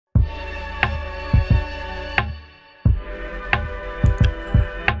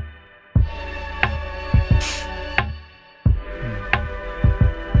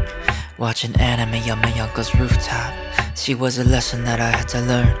watching anime on my uncle's rooftop. She was a lesson that I had to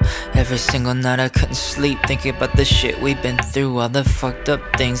learn. Every single night I couldn't sleep, thinking about the shit we've been through, all the fucked up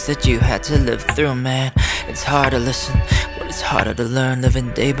things that you had to live through, man. It's hard to listen, but it's harder to learn.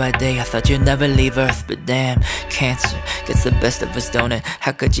 Living day by day, I thought you'd never leave Earth, but damn, cancer gets the best of us, don't it?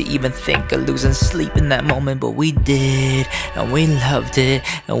 How could you even think of losing sleep in that moment? But we did, and we loved it,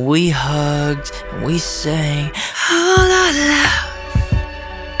 and we hugged, and we sang, hold on, love,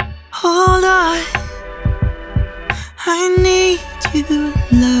 hold on, I need you,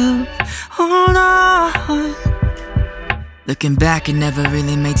 love, hold on. Looking back, it never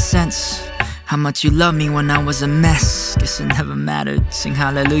really made sense how much you loved me when I was a mess. Guess it never mattered. Sing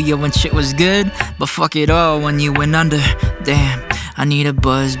hallelujah when shit was good, but fuck it all when you went under. Damn, I need a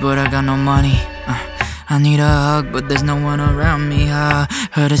buzz, but I got no money. I need a hug, but there's no one around me. I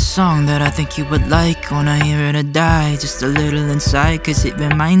heard a song that I think you would like. Wanna hear it or die, just a little inside, cause it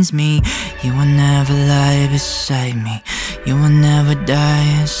reminds me you will never lie beside me. You will never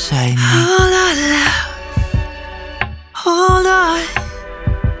die inside me. Hold on, love, hold on,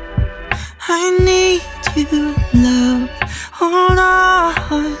 I need you, love, hold on.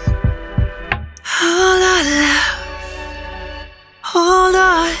 Hold on, love, hold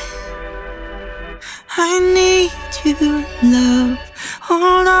on, I need you, love,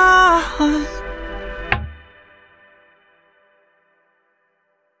 hold on.